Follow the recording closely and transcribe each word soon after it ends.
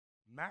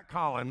Matt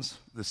Collins,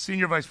 the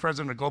Senior Vice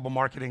President of Global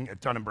Marketing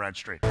at Dun &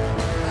 Bradstreet.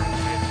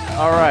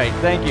 All right,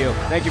 thank you.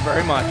 Thank you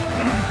very much.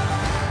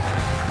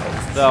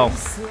 So,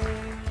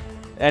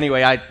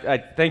 anyway, I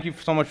thank you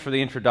so much for the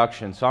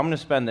introduction. So I'm going to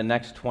spend the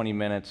next 20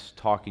 minutes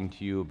talking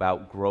to you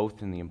about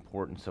growth and the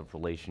importance of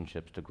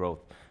relationships to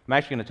growth. I'm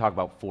actually going to talk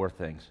about four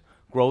things: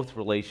 growth,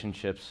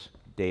 relationships,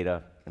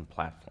 data, and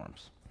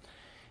platforms.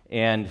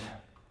 And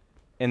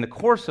in the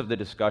course of the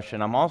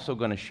discussion, I'm also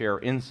going to share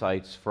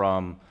insights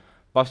from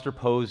Buster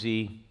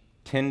Posey,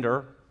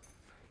 Tinder,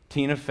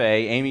 Tina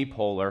Fey, Amy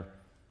Poehler,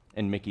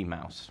 and Mickey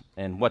Mouse,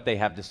 and what they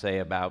have to say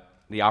about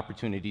the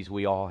opportunities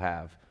we all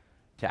have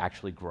to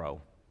actually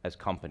grow as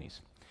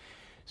companies.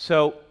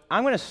 So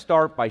I'm going to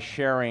start by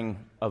sharing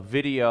a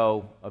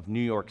video of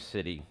New York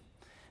City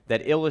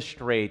that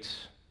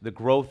illustrates the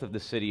growth of the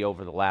city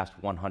over the last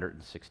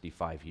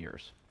 165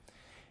 years.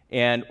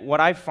 And what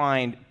I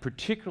find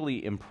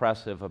particularly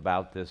impressive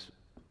about this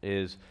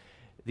is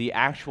the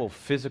actual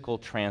physical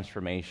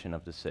transformation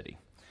of the city.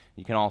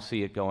 You can all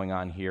see it going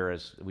on here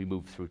as we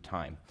move through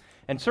time.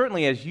 And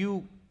certainly as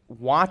you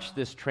watch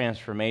this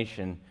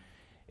transformation,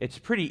 it's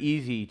pretty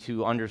easy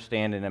to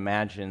understand and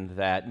imagine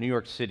that New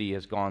York City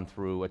has gone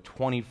through a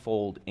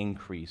 20-fold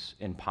increase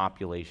in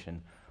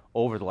population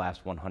over the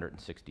last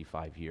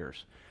 165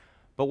 years.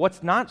 But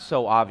what's not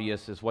so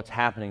obvious is what's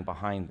happening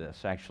behind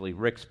this. Actually,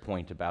 Rick's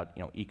point about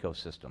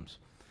ecosystems.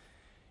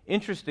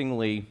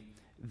 Interestingly,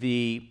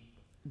 the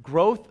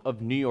growth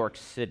of New York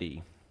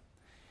City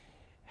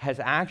has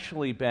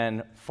actually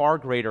been far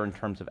greater in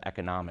terms of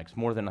economics,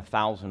 more than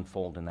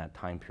 1,000-fold in that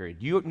time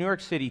period. New York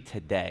City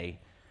today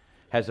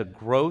has a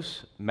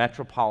gross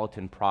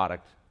metropolitan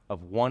product of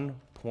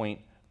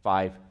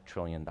 $1.5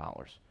 trillion.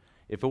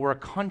 If it were a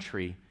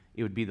country,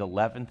 it would be the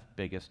 11th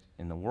biggest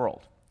in the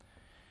world.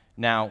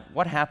 Now,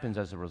 what happens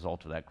as a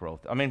result of that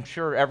growth? I mean, I'm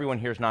sure everyone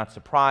here is not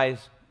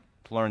surprised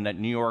to learn that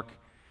New York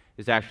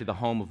is actually the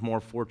home of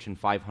more Fortune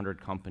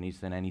 500 companies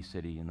than any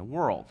city in the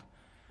world.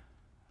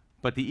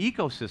 But the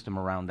ecosystem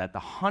around that, the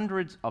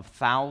hundreds of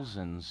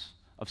thousands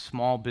of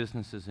small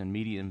businesses and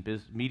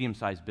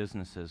medium-sized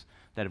businesses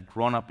that have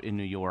grown up in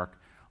New York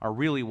are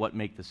really what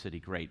make the city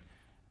great.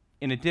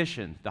 In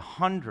addition, the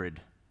 100+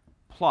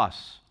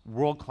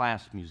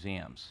 world-class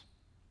museums,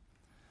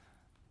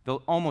 the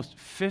almost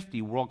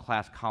 50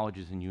 world-class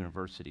colleges and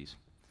universities.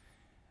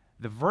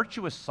 The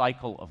virtuous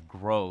cycle of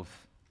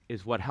growth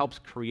is what helps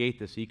create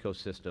this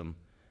ecosystem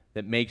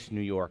that makes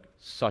New York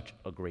such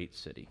a great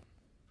city.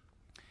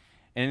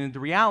 And the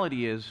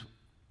reality is,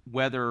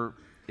 whether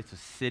it's a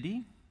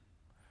city,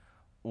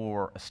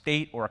 or a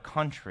state, or a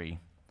country,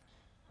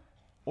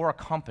 or a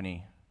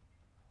company,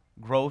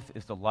 growth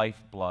is the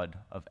lifeblood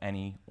of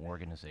any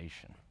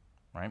organization,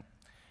 right?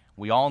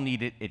 We all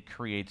need it. It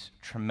creates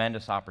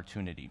tremendous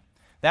opportunity.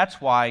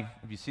 That's why,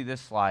 if you see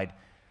this slide,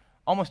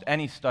 almost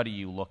any study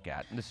you look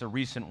at, and this is a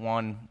recent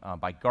one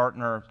by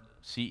Gartner,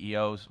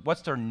 CEOs,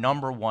 what's their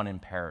number one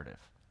imperative?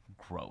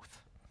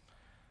 Growth.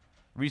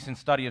 Recent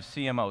study of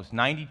CMOs,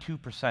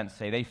 92%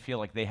 say they feel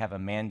like they have a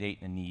mandate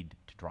and a need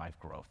to drive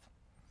growth.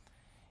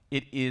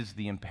 It is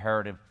the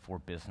imperative for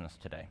business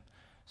today.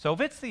 So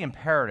if it's the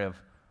imperative,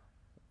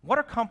 what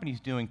are companies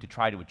doing to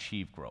try to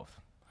achieve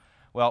growth?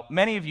 Well,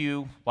 many of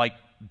you, like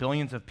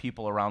billions of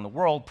people around the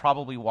world,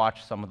 probably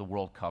watched some of the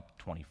World Cup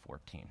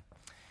 2014.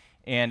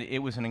 And it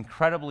was an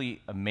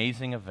incredibly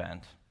amazing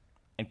event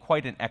and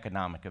quite an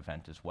economic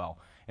event as well.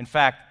 In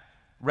fact,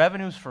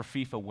 revenues for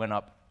FIFA went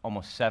up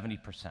almost 70%.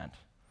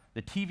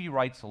 The TV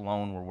rights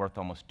alone were worth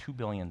almost $2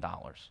 billion.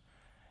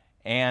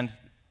 And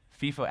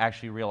FIFA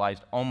actually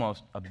realized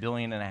almost $1.5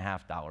 billion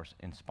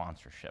in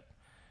sponsorship.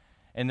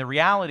 And the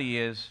reality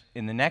is,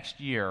 in the next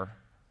year,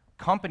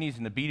 companies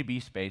in the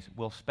B2B space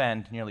will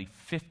spend nearly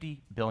 $50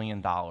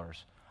 billion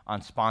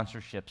on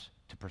sponsorships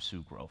to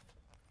pursue growth.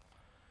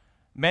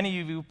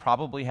 Many of you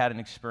probably had an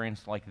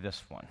experience like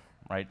this one,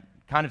 right?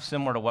 Kind of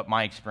similar to what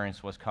my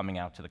experience was coming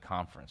out to the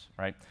conference,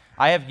 right?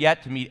 I have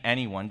yet to meet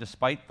anyone,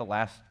 despite the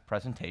last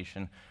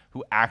presentation,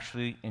 who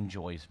actually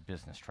enjoys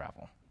business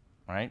travel,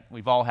 right?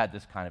 We've all had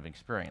this kind of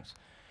experience.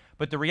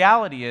 But the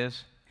reality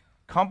is,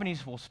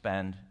 companies will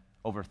spend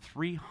over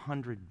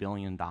 $300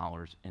 billion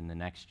in the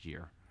next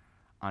year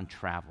on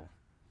travel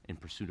in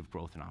pursuit of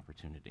growth and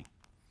opportunity.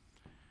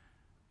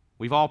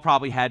 We've all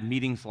probably had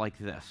meetings like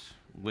this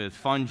with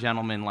fun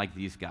gentlemen like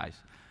these guys.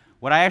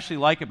 What I actually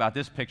like about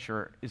this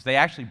picture is they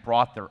actually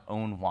brought their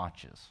own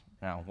watches.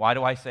 Now, why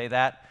do I say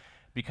that?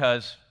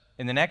 Because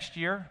in the next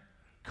year,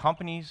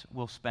 companies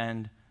will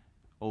spend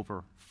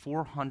over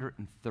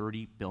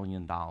 $430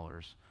 billion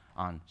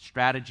on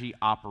strategy,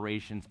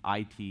 operations,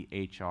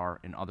 IT, HR,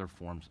 and other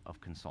forms of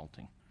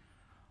consulting,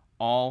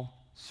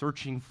 all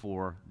searching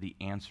for the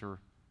answer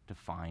to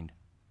find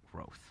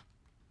growth,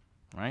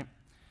 right?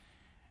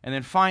 And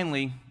then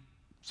finally,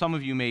 some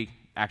of you may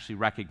actually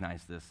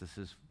recognize this. This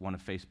is one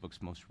of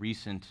Facebook's most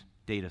recent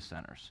data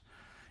centers.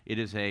 It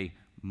is a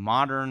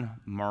modern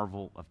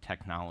marvel of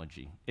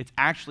technology. It's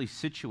actually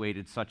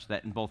situated such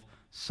that in both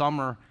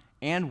summer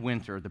and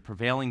winter, the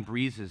prevailing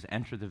breezes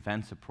enter the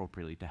vents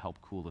appropriately to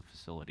help cool the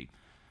facility.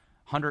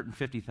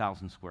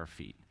 150,000 square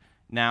feet.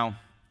 Now,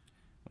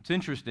 what's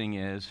interesting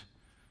is,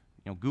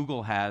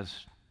 Google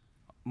has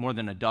more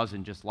than a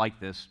dozen just like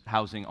this,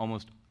 housing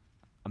almost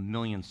 1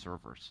 million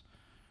servers.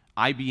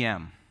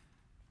 IBM,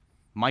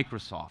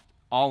 Microsoft,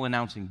 all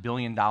announcing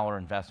billion-dollar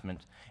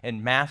investments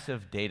in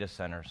massive data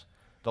centers,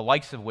 the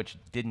likes of which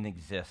didn't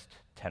exist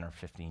 10 or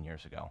 15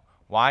 years ago.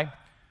 Why?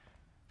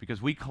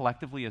 Because we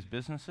collectively as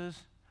businesses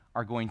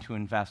are going to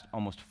invest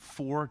almost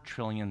 $4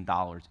 trillion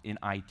in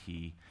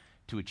IT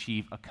to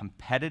achieve a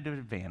competitive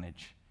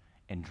advantage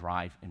and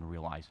drive and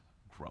realize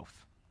growth,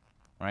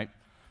 right?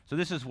 So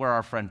this is where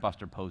our friend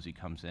Buster Posey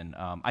comes in.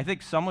 I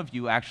think some of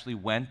you actually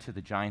went to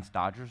the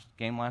Giants-Dodgers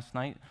game last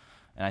night,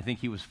 and I think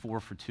he was 4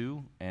 for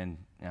 2 and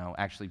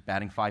actually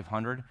batting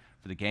 .500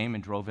 for the game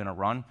and drove in a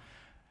run.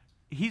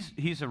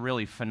 He's a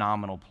really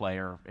phenomenal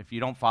player. If you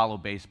don't follow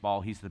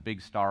baseball, he's the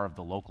big star of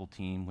the local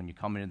team. When you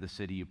come into the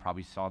city, you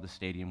probably saw the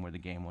stadium where the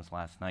game was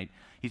last night.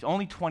 He's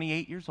only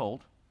 28 years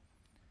old.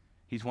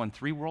 He's won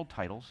 3 world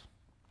titles.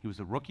 He was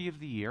the Rookie of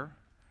the Year,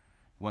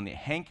 won the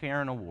Hank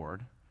Aaron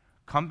Award,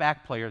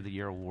 Comeback Player of the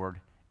Year Award,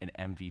 and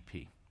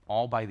MVP,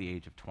 all by the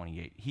age of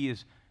 28. He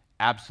is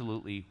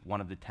absolutely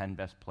one of the 10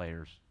 best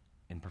players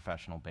in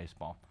professional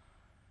baseball.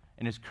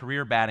 And his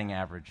career batting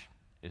average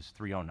is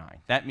 .309.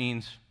 That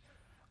means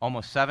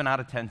almost 7 out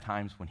of 10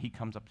 times when he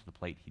comes up to the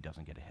plate, he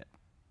doesn't get a hit.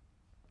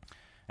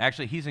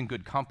 Actually, he's in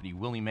good company.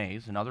 Willie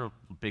Mays, another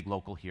big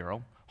local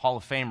hero, Hall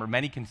of Famer,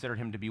 many consider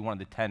him to be one of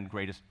the 10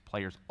 greatest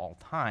players all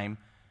time,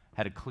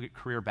 had a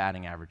career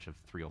batting average of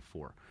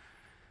 .304.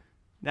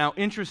 Now,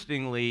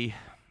 interestingly,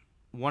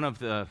 one of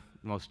the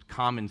most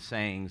common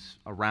sayings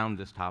around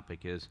this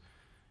topic is,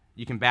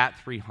 you can bat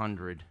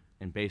 .300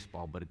 in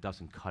baseball, but it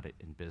doesn't cut it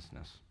in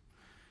business.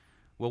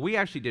 Well, we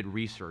actually did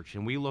research,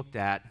 and we looked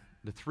at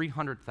the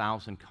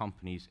 300,000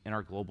 companies in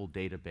our global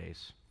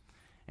database,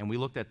 and we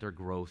looked at their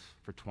growth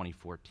for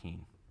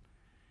 2014.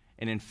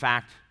 And in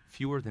fact,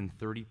 fewer than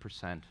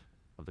 30%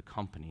 of the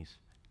companies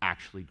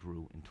actually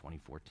grew in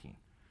 2014.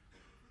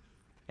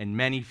 And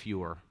many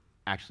fewer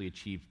actually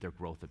achieved their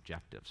growth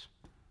objectives,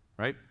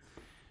 right?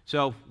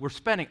 So we're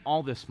spending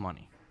all this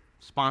money,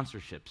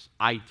 sponsorships,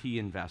 IT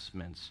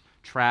investments,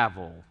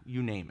 travel,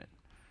 you name it.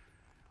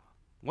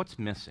 What's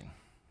missing?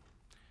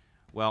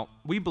 Well,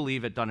 we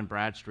believe at Dun &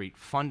 Bradstreet,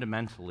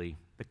 fundamentally,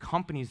 the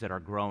companies that are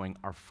growing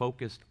are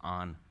focused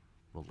on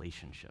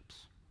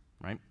relationships,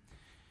 right?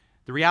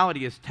 The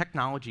reality is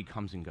technology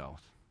comes and goes.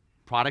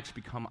 Products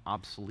become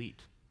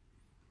obsolete.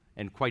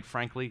 And quite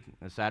frankly,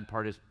 the sad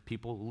part is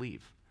people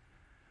leave.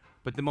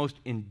 But the most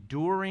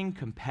enduring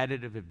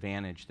competitive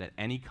advantage that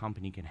any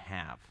company can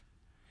have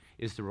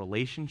is the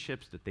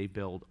relationships that they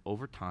build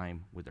over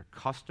time with their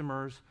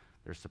customers,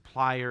 their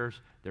suppliers,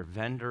 their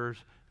vendors,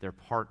 their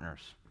partners.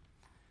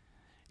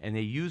 And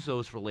they use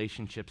those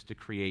relationships to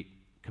create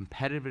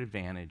competitive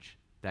advantage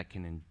that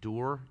can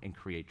endure and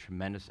create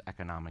tremendous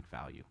economic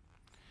value.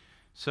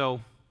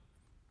 So,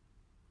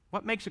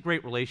 what makes a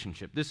great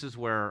relationship? This is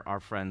where our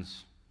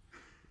friends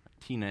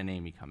Tina and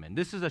Amy come in.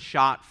 This is a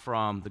shot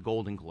from the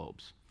Golden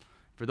Globes.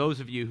 For those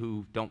of you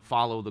who don't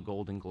follow the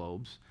Golden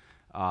Globes,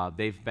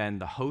 they've been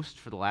the host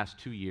for the last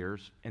 2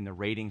 years, and the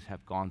ratings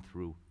have gone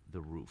through the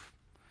roof.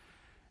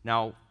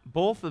 Now,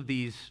 both of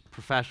these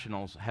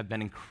professionals have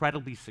been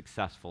incredibly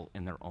successful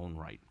in their own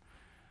right.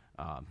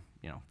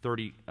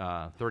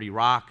 30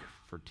 Rock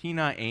for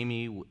Tina.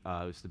 Amy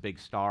is the big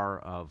star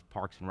of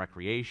Parks and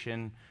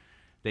Recreation.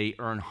 They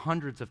earn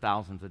hundreds of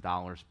thousands of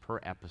dollars per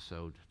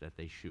episode that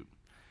they shoot.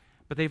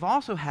 But they've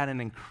also had an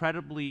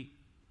incredibly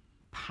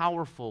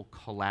powerful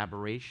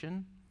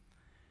collaboration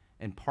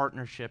and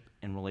partnership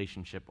and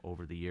relationship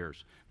over the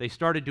years. They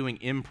started doing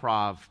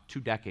improv 2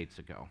 decades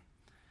ago.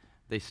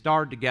 They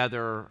starred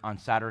together on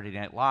Saturday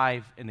Night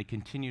Live, and they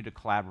continue to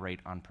collaborate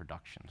on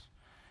productions.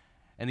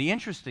 And the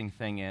interesting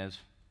thing is,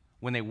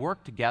 when they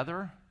work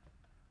together,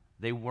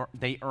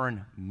 they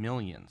earn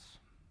millions.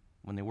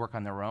 When they work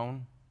on their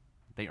own,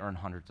 they earn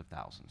hundreds of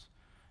thousands.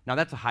 Now,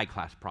 that's a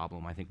high-class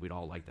problem I think we'd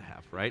all like to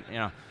have, right?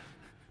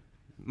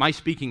 My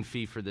speaking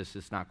fee for this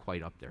is not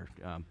quite up there.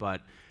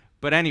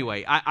 But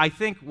anyway, I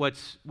think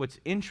what's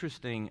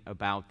interesting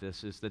about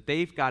this is that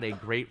they've got a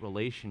great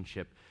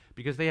relationship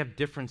because they have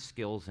different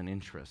skills and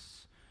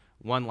interests.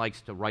 One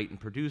likes to write and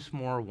produce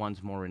more,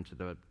 one's more into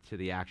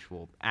the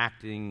actual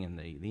acting and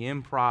the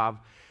improv.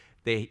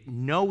 They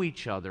know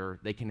each other,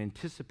 they can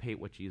anticipate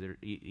what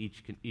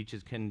each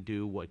can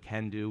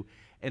do,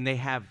 and they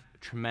have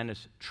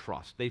tremendous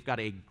trust. They've got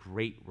a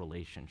great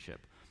relationship.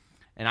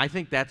 And I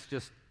think that's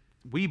just,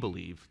 we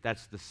believe,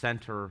 that's the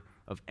center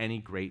of any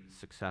great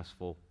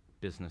successful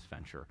business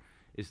venture,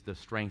 is the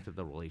strength of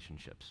the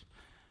relationships.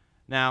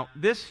 Now,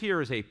 this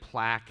here is a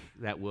plaque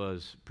that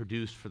was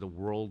produced for the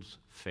World's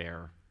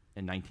Fair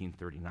in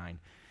 1939.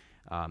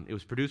 It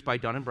was produced by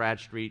Dun &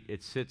 Bradstreet.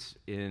 It sits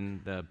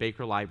in the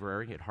Baker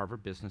Library at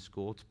Harvard Business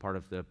School. It's part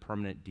of the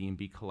permanent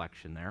D&B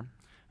collection there,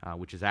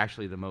 which is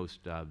actually the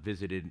most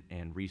visited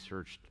and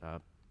researched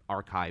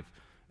archive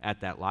at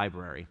that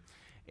library.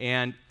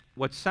 And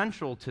what's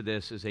central to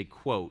this is a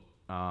quote.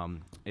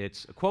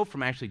 It's a quote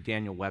from actually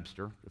Daniel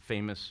Webster, the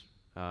famous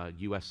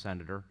US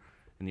senator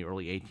in the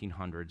early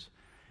 1800s.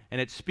 And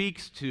it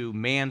speaks to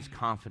man's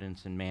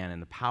confidence in man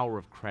and the power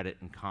of credit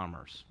and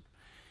commerce.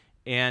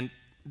 And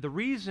the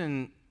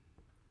reason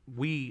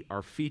we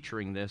are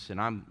featuring this,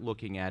 and I'm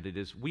looking at it,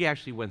 is we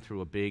actually went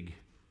through a big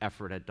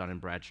effort at Dun &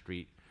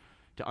 Bradstreet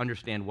to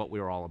understand what we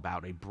were all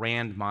about, a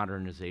brand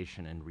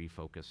modernization and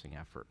refocusing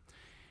effort.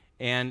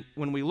 And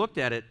when we looked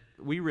at it,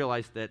 we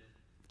realized that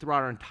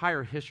throughout our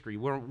entire history,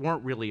 we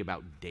weren't really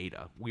about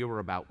data. We were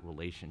about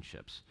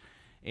relationships.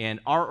 And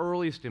our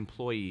earliest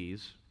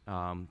employees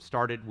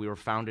we were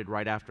founded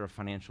right after a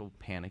financial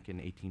panic in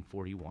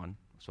 1841,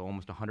 so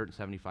almost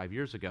 175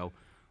 years ago,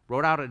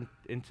 rode out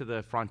into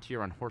the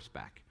frontier on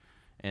horseback.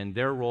 And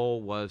their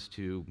role was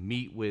to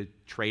meet with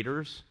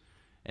traders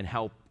and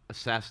help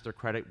assess their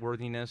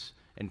creditworthiness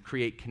and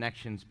create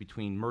connections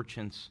between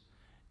merchants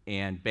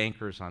and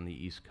bankers on the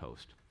East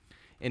Coast.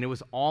 And it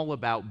was all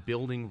about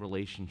building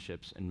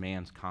relationships and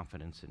man's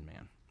confidence in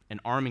man and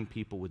arming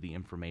people with the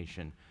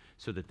information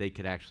so that they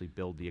could actually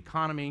build the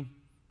economy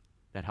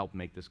that helped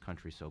make this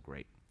country so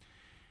great.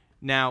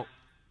 Now,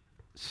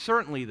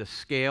 certainly the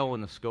scale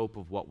and the scope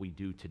of what we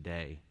do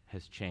today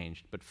has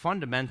changed, but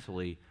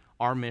fundamentally,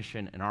 our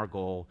mission and our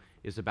goal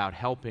is about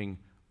helping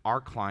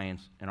our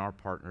clients and our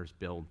partners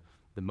build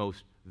the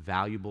most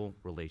valuable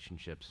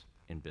relationships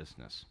in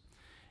business.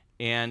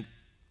 And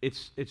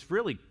it's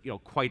really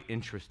quite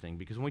interesting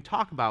because when we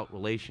talk about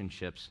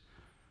relationships,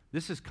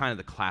 this is kind of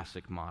the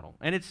classic model.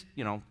 And it's,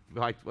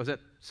 like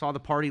saw the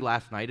party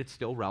last night, it's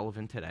still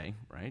relevant today,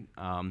 right?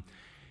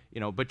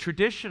 But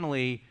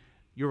traditionally,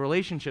 your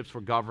relationships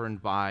were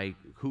governed by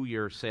who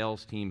your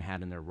sales team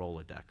had in their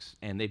Rolodex.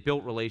 And they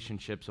built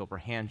relationships over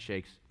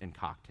handshakes and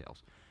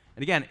cocktails.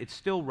 And again, it's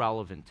still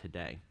relevant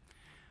today.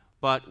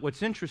 But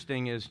what's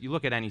interesting is you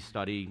look at any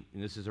study,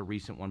 and this is a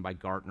recent one by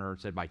Gartner,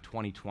 it said by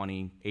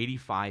 2020,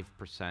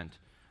 85%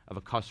 of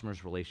a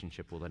customer's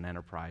relationship with an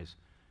enterprise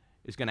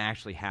is going to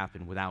actually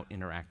happen without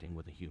interacting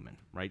with a human,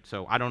 right?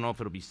 So I don't know if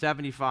it'll be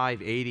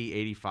 75, 80,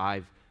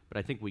 85, but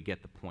I think we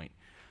get the point.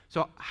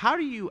 So how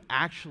do you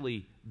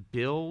actually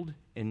build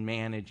and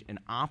manage and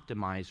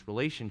optimize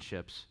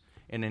relationships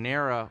in an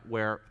era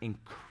where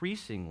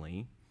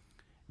increasingly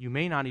you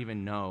may not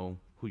even know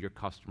who your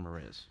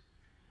customer is?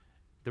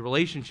 The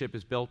relationship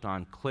is built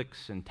on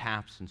clicks and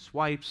taps and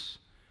swipes,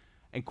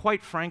 and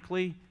quite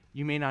frankly,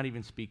 you may not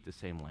even speak the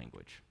same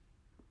language.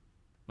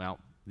 Well,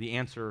 the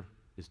answer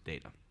is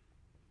data,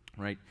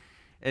 right?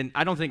 And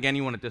I don't think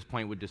anyone at this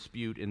point would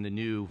dispute in the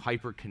new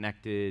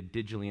hyper-connected,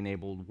 digitally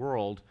enabled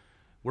world,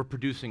 we're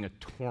producing a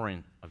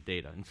torrent of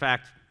data. In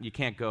fact, you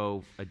can't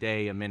go a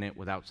day, a minute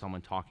without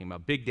someone talking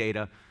about big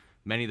data.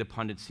 Many of the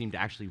pundits seem to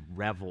actually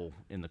revel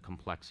in the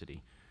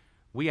complexity.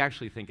 We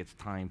actually think it's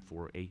time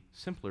for a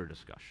simpler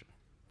discussion.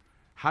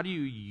 How do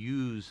you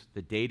use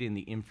the data and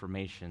the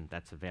information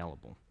that's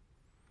available?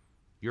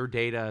 Your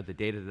data, the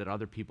data that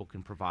other people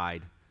can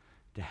provide,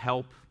 to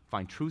help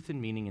find truth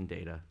and meaning in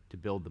data to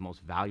build the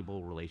most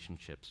valuable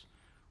relationships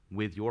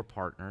with your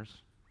partners,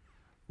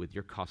 with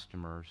your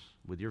customers,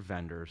 with your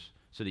vendors,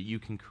 so that you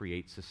can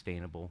create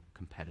sustainable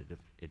competitive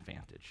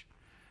advantage.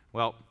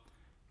 Well,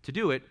 to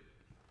do it,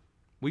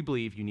 we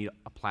believe you need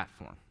a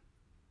platform.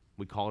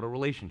 We call it a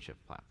relationship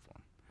platform.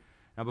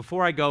 Now,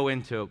 before I go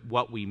into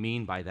what we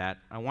mean by that,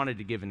 I wanted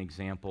to give an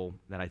example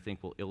that I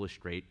think will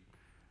illustrate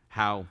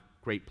how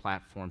great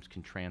platforms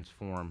can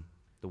transform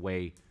the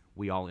way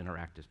we all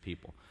interact as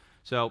people.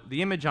 So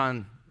the image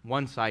on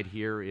one side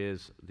here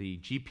is the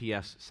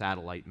GPS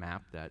satellite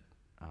map that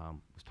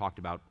was talked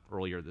about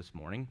earlier this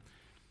morning,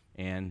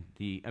 and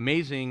the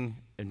amazing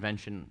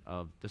invention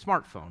of the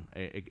smartphone,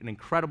 an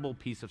incredible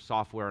piece of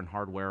software and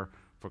hardware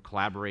for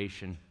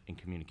collaboration and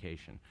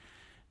communication.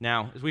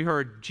 Now, as we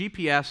heard,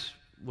 GPS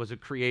was a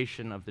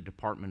creation of the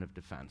Department of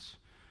Defense.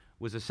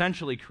 It was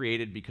essentially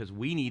created because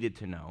we needed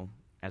to know,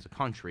 as a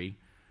country,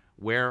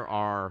 where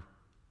our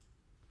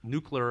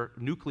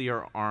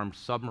nuclear-armed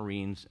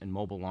submarines and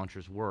mobile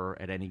launchers were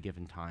at any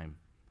given time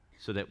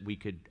so that we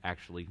could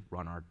actually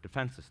run our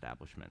defense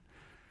establishment.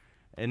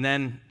 And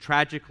then,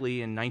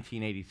 tragically, in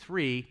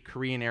 1983,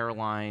 Korean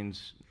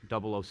Airlines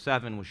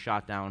 007 was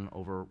shot down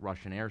over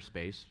Russian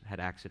airspace, had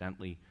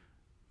accidentally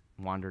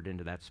wandered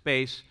into that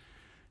space,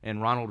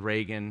 and Ronald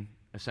Reagan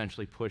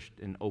essentially pushed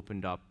and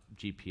opened up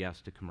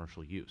GPS to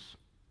commercial use.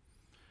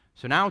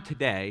 So now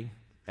today,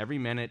 every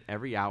minute,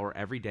 every hour,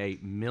 every day,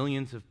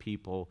 millions of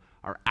people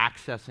are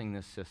accessing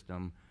this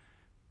system,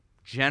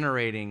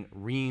 generating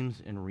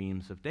reams and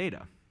reams of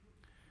data.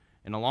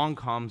 And along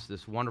comes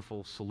this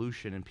wonderful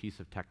solution and piece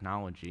of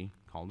technology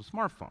called a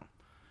smartphone.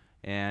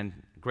 And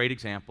a great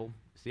example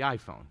is the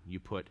iPhone. You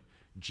put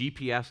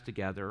GPS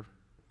together,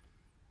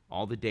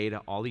 all the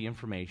data, all the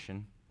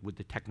information, with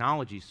the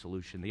technology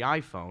solution, the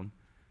iPhone,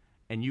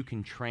 and you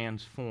can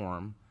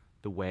transform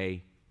the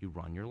way you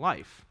run your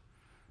life.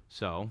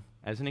 So,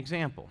 as an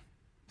example,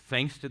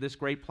 thanks to this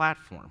great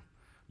platform,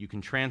 you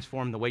can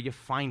transform the way you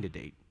find a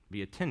date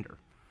via Tinder.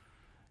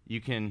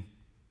 You can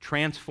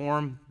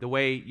transform the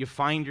way you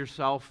find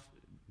yourself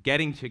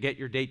getting to get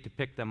your date to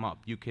pick them up.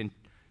 You can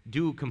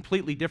do a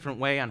completely different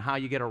way on how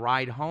you get a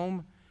ride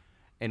home,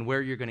 and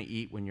where you're going to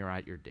eat when you're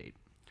at your date.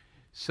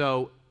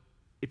 So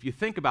if you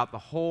think about the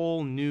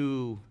whole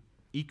new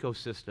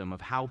ecosystem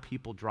of how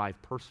people drive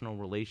personal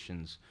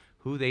relations,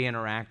 who they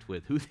interact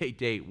with, who they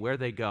date, where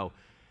they go,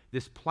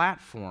 this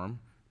platform,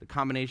 the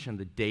combination of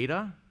the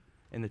data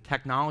and the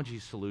technology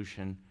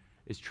solution,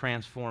 is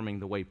transforming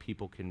the way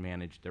people can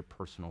manage their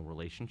personal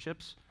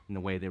relationships and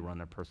the way they run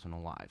their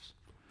personal lives.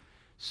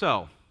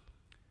 So,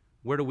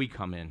 where do we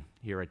come in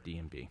here at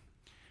D&B?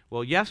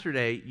 Well,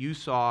 yesterday you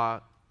saw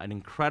an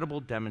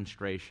incredible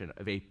demonstration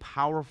of a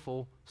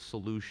powerful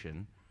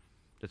solution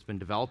that's been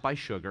developed by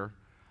Sugar,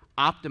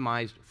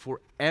 optimized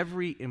for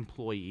every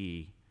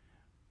employee,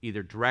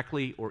 either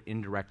directly or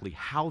indirectly,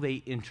 how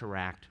they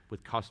interact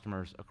with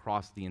customers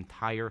across the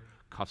entire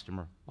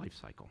customer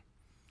lifecycle.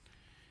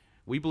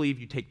 We believe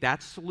you take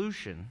that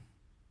solution,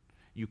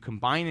 you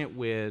combine it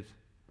with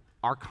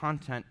our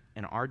content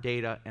and our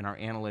data and our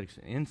analytics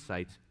and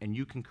insights, and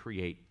you can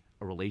create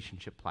a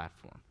relationship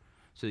platform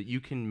so that you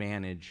can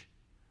manage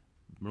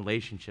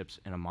relationships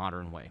in a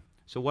modern way.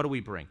 So what do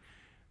we bring?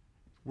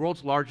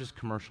 World's largest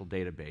commercial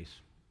database,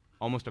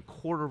 almost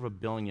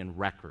 250 million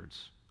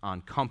records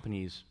on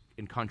companies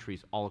in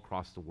countries all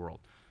across the world.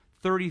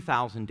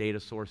 30,000 data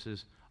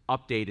sources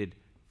updated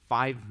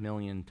 5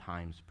 million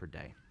times per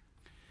day.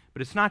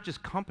 But it's not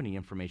just company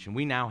information.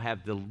 We now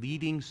have the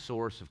leading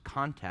source of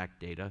contact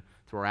data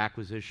through our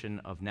acquisition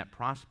of net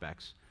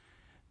prospects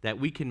that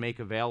we can make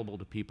available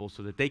to people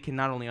so that they can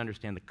not only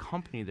understand the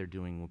company they're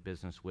doing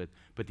business with,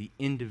 but the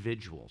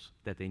individuals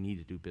that they need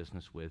to do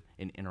business with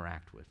and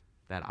interact with,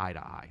 that eye to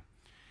eye.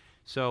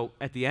 So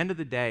at the end of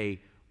the day,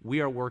 we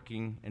are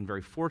working and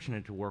very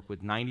fortunate to work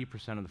with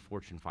 90% of the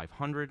Fortune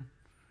 500.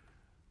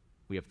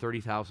 We have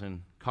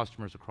 30,000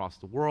 customers across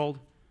the world,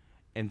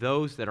 and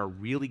those that are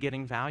really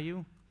getting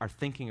value are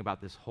thinking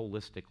about this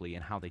holistically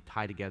and how they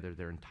tie together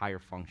their entire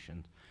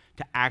functions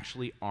to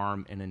actually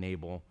arm and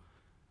enable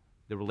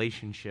the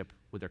relationship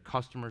with their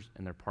customers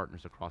and their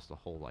partners across the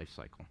whole life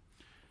cycle.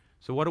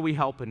 So what do we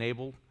help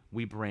enable?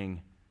 We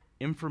bring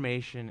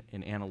information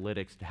and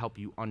analytics to help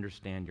you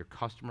understand your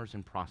customers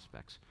and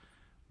prospects.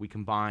 We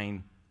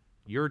combine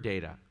your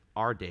data,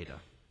 our data,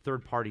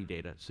 third-party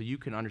data, so you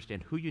can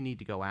understand who you need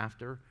to go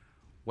after,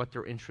 what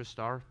their interests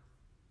are,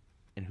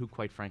 and who,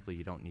 quite frankly,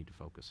 you don't need to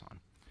focus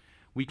on.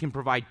 We can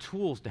provide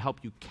tools to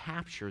help you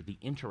capture the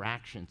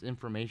interactions,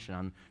 information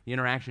on the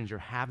interactions you're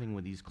having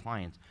with these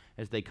clients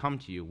as they come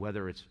to you,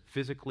 whether it's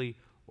physically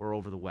or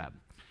over the web.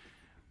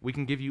 We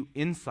can give you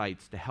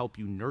insights to help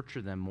you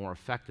nurture them more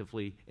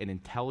effectively and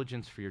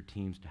intelligence for your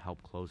teams to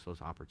help close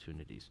those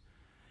opportunities.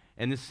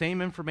 And the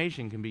same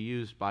information can be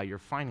used by your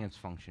finance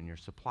function, your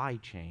supply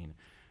chain,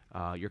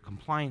 your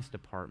compliance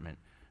department,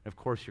 and of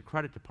course your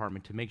credit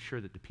department to make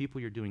sure that the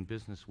people you're doing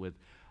business with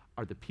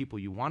are the people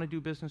you want to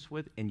do business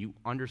with, and you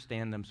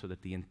understand them so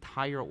that the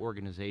entire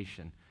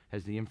organization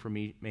has the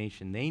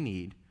information they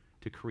need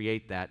to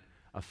create that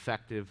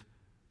effective,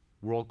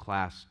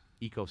 world-class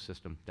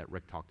ecosystem that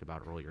Rick talked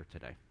about earlier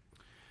today.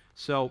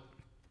 So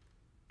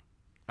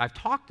I've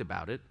talked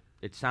about it.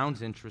 It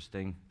sounds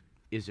interesting.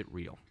 Is it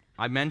real?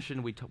 I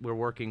mentioned we're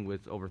working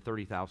with over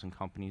 30,000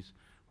 companies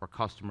who are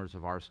customers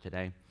of ours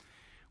today.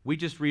 We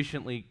just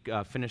recently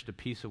finished a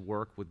piece of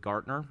work with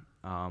Gartner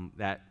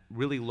that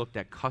really looked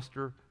at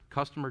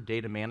customer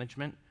data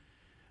management.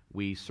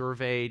 We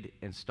surveyed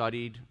and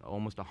studied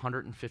almost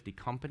 150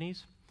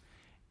 companies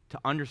to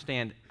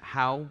understand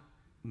how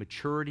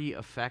maturity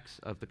effects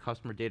of the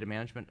customer data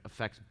management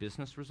affects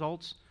business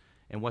results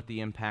and what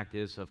the impact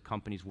is of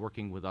companies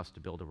working with us to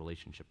build a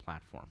relationship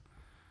platform.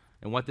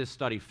 And what this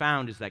study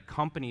found is that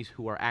companies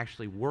who are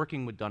actually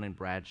working with Dun &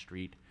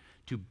 Bradstreet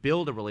to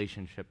build a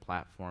relationship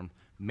platform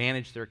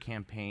manage their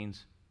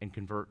campaigns and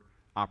convert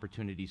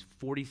opportunities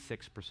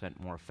 46%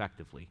 more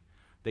effectively.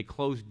 They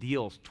close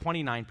deals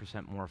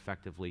 29% more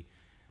effectively,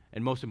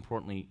 and most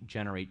importantly,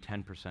 generate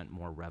 10%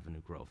 more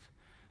revenue growth.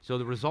 So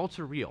the results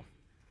are real.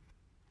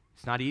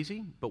 It's not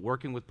easy, but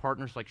working with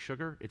partners like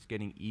Sugar, it's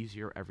getting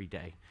easier every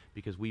day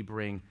because we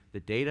bring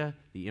the data,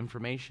 the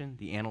information,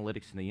 the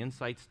analytics, and the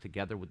insights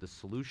together with the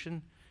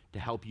solution to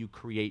help you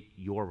create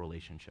your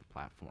relationship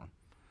platform.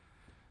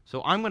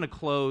 So I'm going to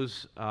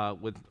close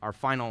with our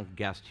final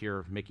guest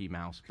here, Mickey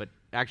Mouse, but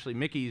actually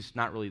Mickey's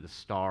not really the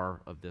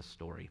star of this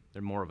story.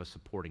 They're more of a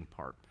supporting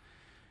part.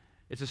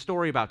 It's a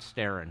story about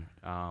Starin,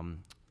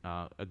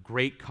 a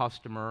great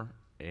customer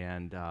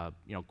and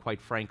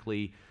quite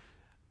frankly,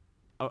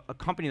 a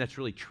company that's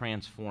really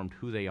transformed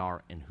who they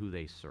are and who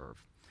they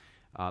serve.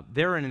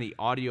 They're in the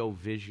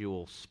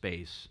audio-visual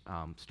space,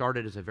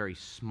 started as a very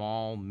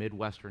small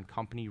Midwestern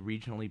company,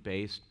 regionally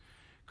based,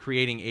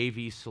 creating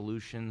AV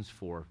solutions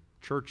for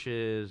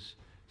churches,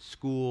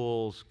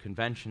 schools,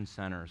 convention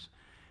centers.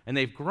 And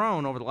they've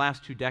grown over the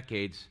last 2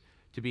 decades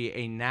to be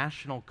a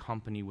national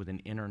company with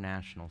an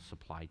international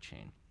supply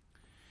chain.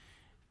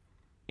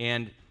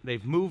 And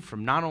they've moved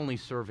from not only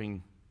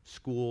serving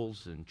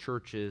schools and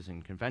churches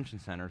and convention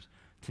centers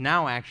to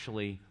now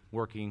actually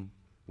working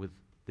with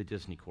the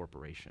Disney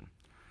Corporation.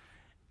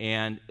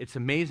 And it's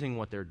amazing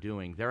what they're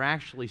doing. They're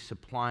actually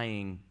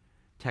supplying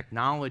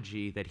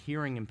technology that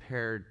hearing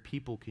impaired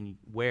people can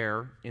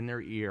wear in their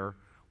ear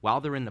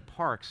while they're in the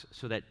parks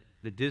so that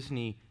the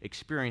Disney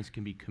experience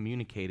can be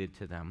communicated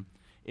to them,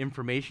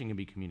 information can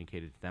be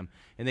communicated to them,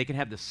 and they can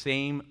have the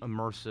same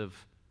immersive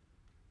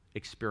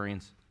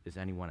experience as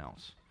anyone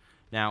else.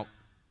 Now,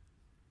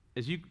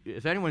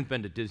 if anyone's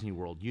been to Disney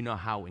World, you know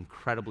how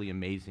incredibly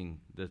amazing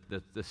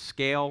the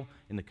scale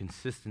and the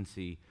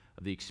consistency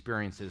of the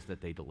experiences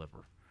that they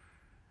deliver.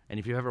 And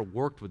if you've ever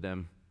worked with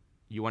them,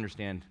 you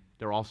understand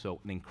they're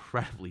also an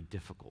incredibly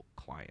difficult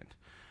client.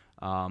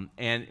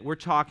 And we're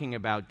talking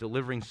about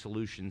delivering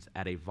solutions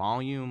at a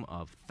volume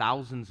of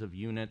thousands of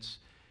units.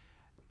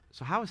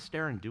 So how is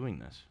Starin doing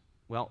this?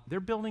 Well, they're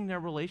building their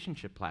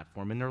relationship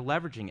platform, and they're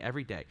leveraging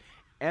every day.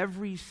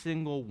 Every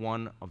single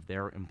one of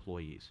their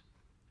employees,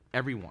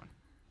 every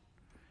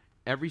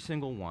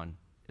single one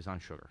is on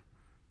Sugar.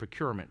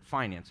 Procurement,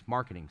 finance,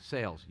 marketing,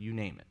 sales, you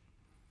name it.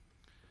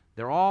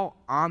 They're all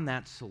on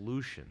that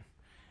solution.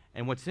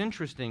 And what's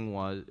interesting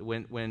was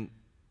when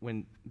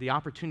the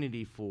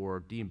opportunity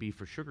for D&B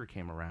for Sugar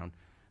came around,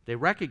 they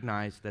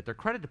recognized that their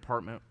credit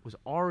department was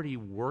already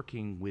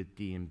working with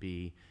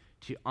D&B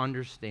to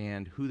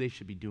understand who they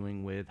should be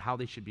doing with, how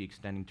they should be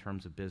extending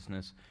terms of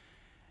business.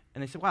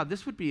 And they said, wow,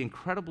 this would be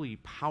incredibly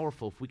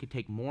powerful if we could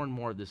take more and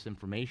more of this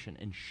information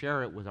and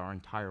share it with our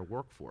entire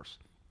workforce.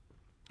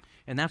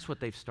 And that's what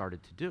they've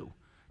started to do,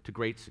 to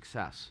great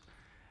success.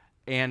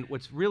 And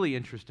what's really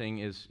interesting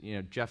is,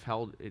 Jeff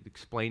Held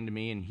explained to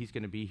me, and he's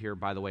going to be here,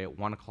 by the way, at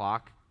 1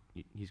 o'clock.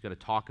 He's going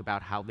to talk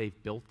about how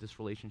they've built this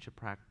relationship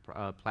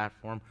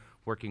platform,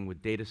 working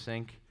with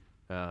DataSync,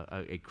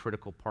 a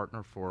critical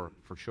partner for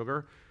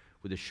Sugar,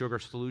 with the Sugar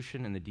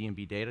solution and the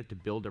D&B data to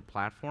build their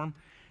platform.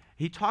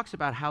 He talks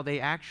about how they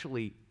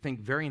actually think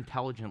very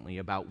intelligently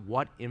about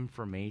what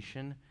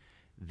information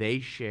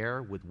they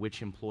share with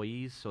which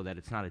employees so that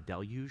it's not a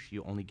deluge.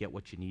 You only get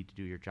what you need to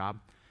do your job.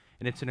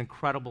 And it's an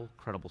incredible,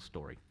 incredible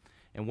story.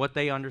 And what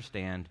they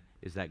understand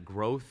is that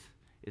growth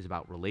is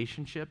about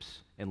relationships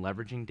and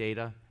leveraging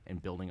data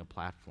and building a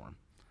platform.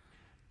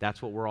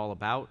 That's what we're all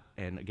about.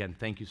 And again,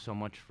 thank you so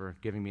much for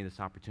giving me this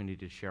opportunity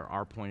to share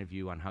our point of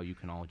view on how you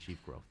can all achieve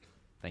growth.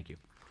 Thank you.